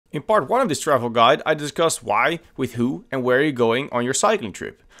In part 1 of this travel guide, I discussed why, with who and where you're going on your cycling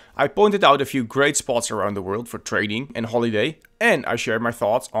trip. I pointed out a few great spots around the world for training and holiday, and I shared my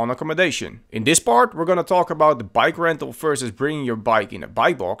thoughts on accommodation. In this part, we're gonna talk about the bike rental versus bringing your bike in a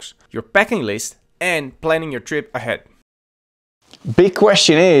bike box, your packing list, and planning your trip ahead. Big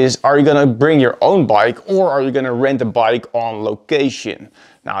question is, are you gonna bring your own bike or are you gonna rent a bike on location?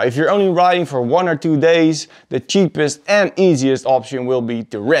 Now, if you're only riding for 1 or 2 days, the cheapest and easiest option will be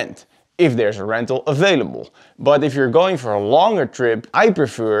to rent, if there's a rental available. But if you're going for a longer trip, I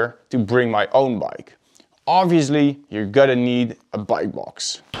prefer to bring my own bike. Obviously, you're gonna need a bike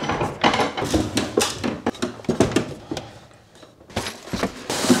box.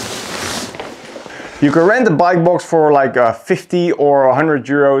 You can rent a bike box for like 50 or 100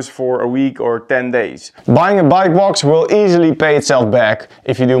 euros for a week or 10 days. Buying a bike box will easily pay itself back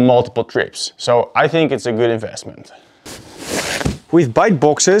if you do multiple trips. So I think it's a good investment. With bike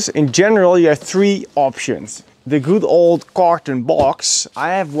boxes, in general, you have 3 options. The good old carton box.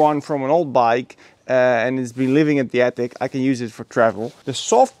 I have one from an old bike and it's been living at the attic. I can use it for travel. The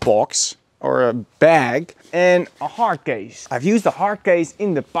soft box, or a bag, and a hard case. I've used the hard case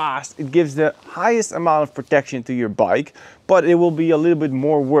in the past. It gives the highest amount of protection to your bike, but it will be a little bit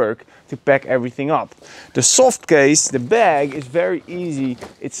more work to pack everything up. The soft case, the bag, is very easy.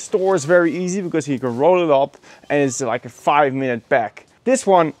 It stores very easy because you can roll it up and it's like a 5-minute pack. This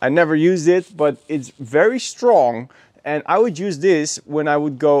one, I never used it, but it's very strong. And I would use this when I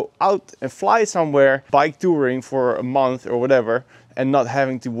would go out and fly somewhere, bike touring for a month or whatever, and not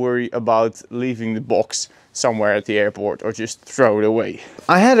having to worry about leaving the box somewhere at the airport or just throw it away.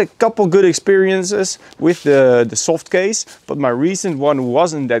 I had a couple good experiences with the soft case, but my recent one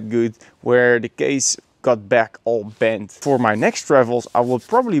wasn't that good, where the case got back all bent. For my next travels, I will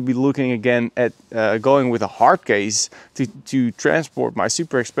probably be looking again at going with a hard case to transport my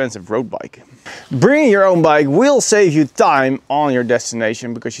super expensive road bike. Bringing your own bike will save you time on your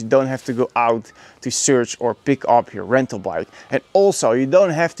destination because you don't have to go out to search or pick up your rental bike. And also you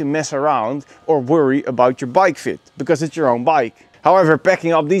don't have to mess around or worry about your bike fit because it's your own bike. However,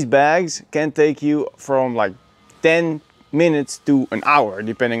 packing up these bags can take you from like 10 minutes to an hour,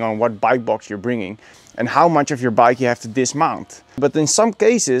 depending on what bike box you're bringing and how much of your bike you have to dismount. But in some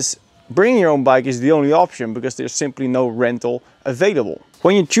cases, bringing your own bike is the only option because there's simply no rental available.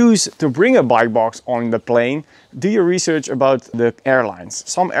 When you choose to bring a bike box on the plane, do your research about the airlines.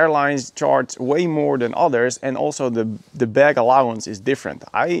 Some airlines charge way more than others, and also the bag allowance is different.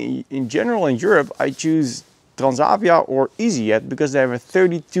 In general in Europe, I choose Transavia or EasyJet because they have a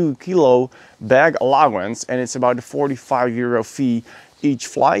 32 kilo bag allowance and it's about a 45 euro fee each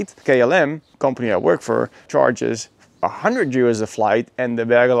flight. KLM, company I work for, charges 100 euros a flight and the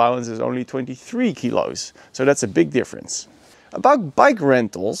bag allowance is only 23 kilos. So that's a big difference. About bike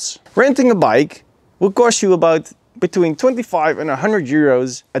rentals, renting a bike will cost you about between 25 and 100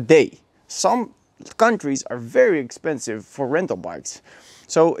 euros a day. Some countries are very expensive for rental bikes.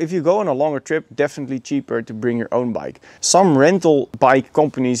 So if you go on a longer trip, definitely cheaper to bring your own bike. Some rental bike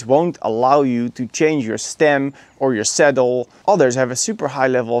companies won't allow you to change your stem or your saddle. Others have a super high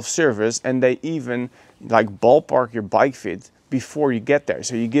level of service and they even like ballpark your bike fit before you get there.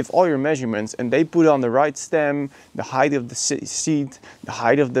 So you give all your measurements and they put on the right stem, the height of the seat, the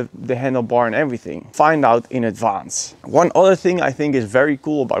height of the handlebar and everything. Find out in advance. One other thing I think is very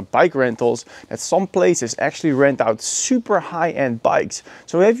cool about bike rentals, that some places actually rent out super high-end bikes.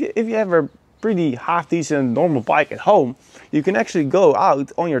 So if you have a pretty half-decent normal bike at home, you can actually go out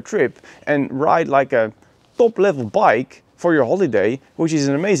on your trip and ride like a top-level bike for your holiday, which is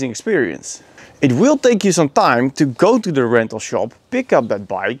an amazing experience. It will take you some time to go to the rental shop, pick up that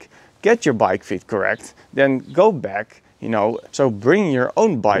bike, get your bike fit correct, then go back, you know. So bringing your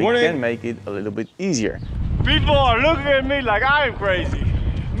own bike can make it a little bit easier. People are looking at me like I'm crazy.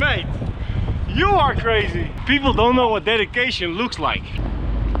 Mate, you are crazy. People don't know what dedication looks like.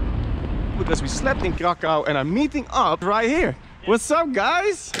 Because we slept in Krakow and I'm meeting up right here. What's up,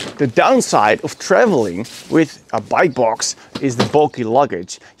 guys? The downside of traveling with a bike box is the bulky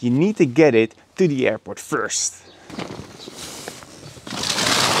luggage. You need to get it to the airport first.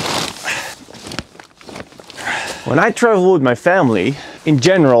 When I travel with my family, in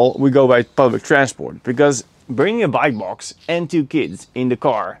general, we go by public transport because bringing a bike box and 2 kids in the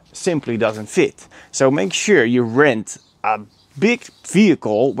car simply doesn't fit. So make sure you rent a big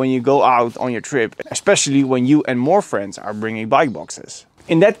vehicle when you go out on your trip, especially when you and more friends are bringing bike boxes.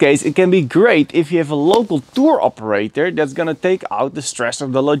 In that case, it can be great if you have a local tour operator that's gonna take out the stress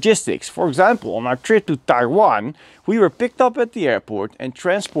of the logistics. For example, on our trip to Taiwan, we were picked up at the airport and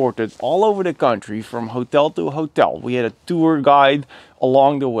transported all over the country from hotel to hotel. We had a tour guide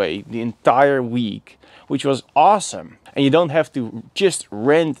along the way the entire week, which was awesome. And you don't have to just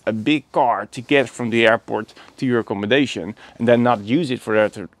rent a big car to get from the airport to your accommodation and then not use it for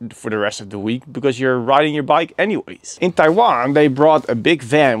the rest of the week because you're riding your bike anyways. In Taiwan, they brought a big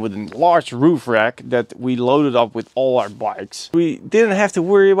van with a large roof rack that we loaded up with all our bikes. We didn't have to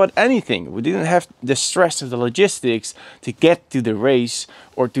worry about anything. We didn't have the stress of the logistics to get to the race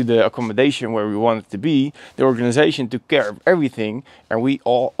or to the accommodation where we wanted to be. The organization took care of everything, and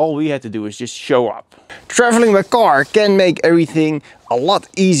all we had to do is just show up. Traveling by car can make everything a lot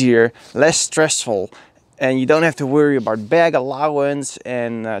easier, less stressful, and you don't have to worry about bag allowance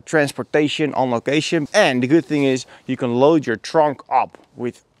and transportation on location. And the good thing is you can load your trunk up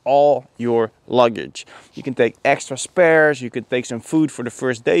with all your luggage. You can take extra spares, you can take some food for the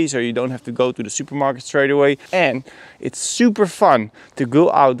first day so you don't have to go to the supermarket straight away. And it's super fun to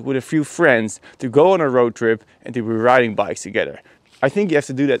go out with a few friends, to go on a road trip and to be riding bikes together. I think you have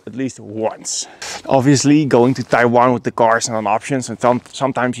to do that at least once. Obviously, going to Taiwan with the car is not an option, so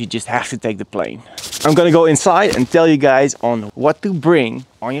sometimes you just have to take the plane. I'm gonna go inside and tell you guys on what to bring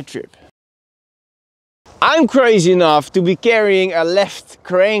on your trip. I'm crazy enough to be carrying a left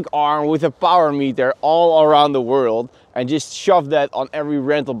crank arm with a power meter all around the world and just shove that on every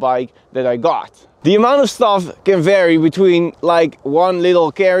rental bike that I got. The amount of stuff can vary between like one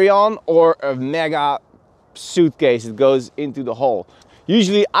little carry-on or a mega suitcase that goes into the hole.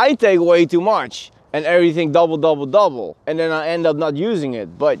 Usually I take way too much and everything double, and then I end up not using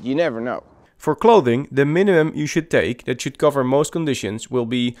it, but you never know. For clothing, the minimum you should take that should cover most conditions will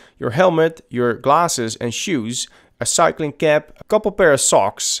be your helmet, your glasses and shoes, a cycling cap, a couple pair of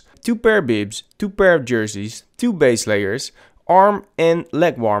socks, 2 pair of bibs, 2 pair of jerseys, 2 base layers, arm and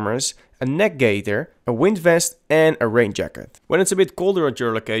leg warmers, a neck gaiter, a wind vest and a rain jacket. When it's a bit colder at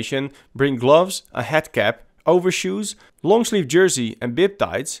your location, bring gloves, a hat cap, overshoes, long sleeve jersey and bib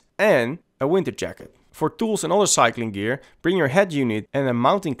tights and a winter jacket. For tools and other cycling gear, bring your head unit and a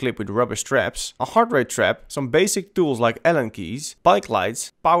mounting clip with rubber straps, a heart rate trap, some basic tools like Allen keys, bike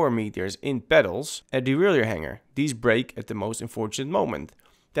lights, power meters in pedals, a derailleur hanger. These break at the most unfortunate moment.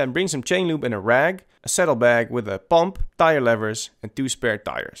 Then bring some chain lube and a rag, a saddlebag with a pump, tire levers and 2 spare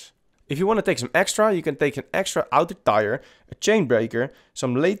tires. If you want to take some extra, you can take an extra outer tire, a chain breaker,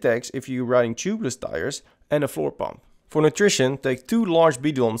 some latex if you're riding tubeless tires and a floor pump. For nutrition, take 2 large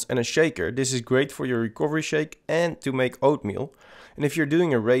bidons and a shaker. This is great for your recovery shake and to make oatmeal. And if you're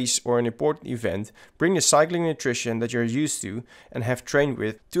doing a race or an important event, bring the cycling nutrition that you're used to and have trained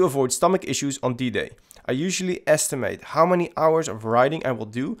with to avoid stomach issues on D-Day. I usually estimate how many hours of riding I will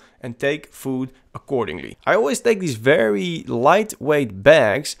do and take food accordingly. I always take these very lightweight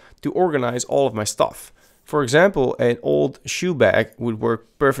bags to organize all of my stuff. For example, an old shoe bag would work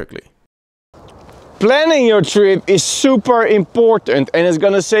perfectly. Planning your trip is super important and it's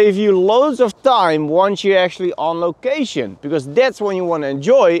gonna save you loads of time once you're actually on location, because that's when you want to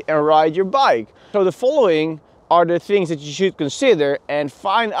enjoy and ride your bike. So the following are the things that you should consider and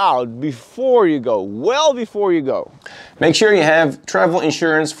find out before you go, well before you go. Make sure you have travel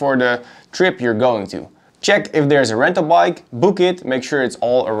insurance for the trip you're going to. Check if there's a rental bike, book it, make sure it's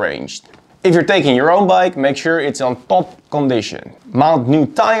all arranged. If you're taking your own bike, make sure it's on top condition. Mount new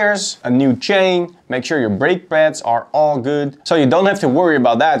tires, a new chain, make sure your brake pads are all good. So you don't have to worry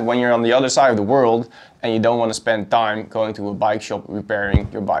about that when you're on the other side of the world and you don't want to spend time going to a bike shop repairing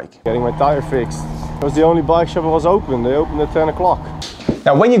your bike. Getting my tire fixed. It was the only bike shop that was open. They opened at 10 o'clock.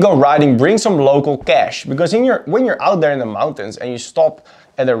 Now when you go riding, bring some local cash, because when you're out there in the mountains and you stop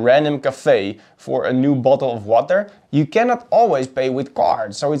at a random cafe for a new bottle of water, you cannot always pay with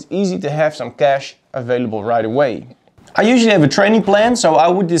cards, so it's easy to have some cash available right away. I usually have a training plan, so I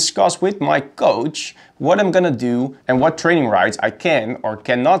would discuss with my coach what I'm gonna do and what training rides I can or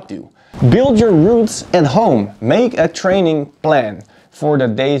cannot do. Build your routes at home. Make a training plan for the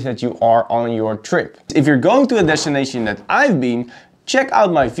days that you are on your trip. If you're going to a destination that I've been, check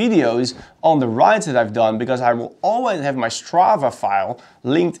out my videos on the rides that I've done, because I will always have my STRAVA file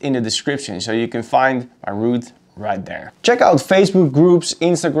linked in the description, so you can find my route right there. Check out Facebook groups,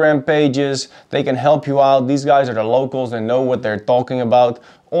 Instagram pages, they can help you out. These guys are the locals, they know what they're talking about.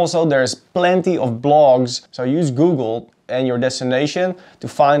 Also, there's plenty of blogs, so use Google and your destination to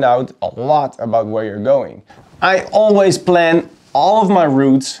find out a lot about where you're going. I always plan all of my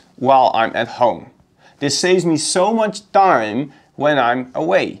routes while I'm at home. This saves me so much time when I'm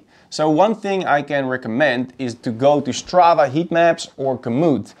away. So one thing I can recommend is to go to Strava heat maps or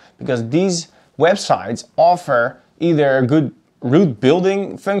Komoot, because these websites offer either a good route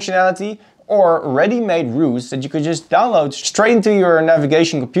building functionality or ready-made routes that you could just download straight into your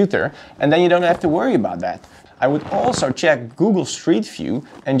navigation computer, and then you don't have to worry about that. I would also check Google Street View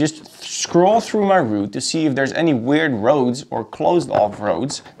and just scroll through my route to see if there's any weird roads or closed off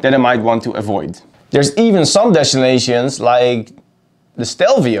roads that I might want to avoid. There's even some destinations like the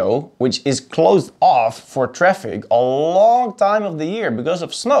Stelvio, which is closed off for traffic a long time of the year because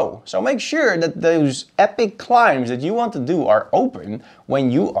of snow. So make sure that those epic climbs that you want to do are open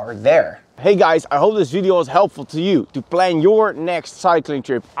when you are there. Hey guys, I hope this video was helpful to you to plan your next cycling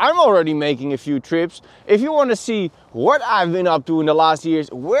trip. I'm already making a few trips. If you want to see what I've been up to in the last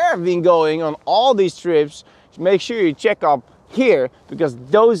years, where I've been going on all these trips, make sure you check up here, because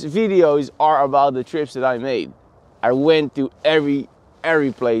those videos are about the trips that I made. I went to every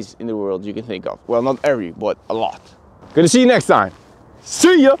place in the world you can think of. Well, not every, but a lot. Gonna see you next time.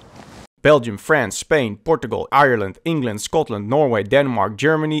 See ya! Belgium, France, Spain, Portugal, Ireland, England, Scotland, Norway, Denmark,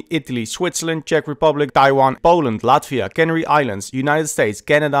 Germany, Italy, Switzerland, Czech Republic, Taiwan, Poland, Latvia, Canary Islands, United States,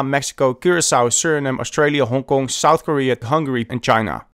 Canada, Mexico, Curacao, Suriname, Australia, Hong Kong, South Korea, Hungary and China.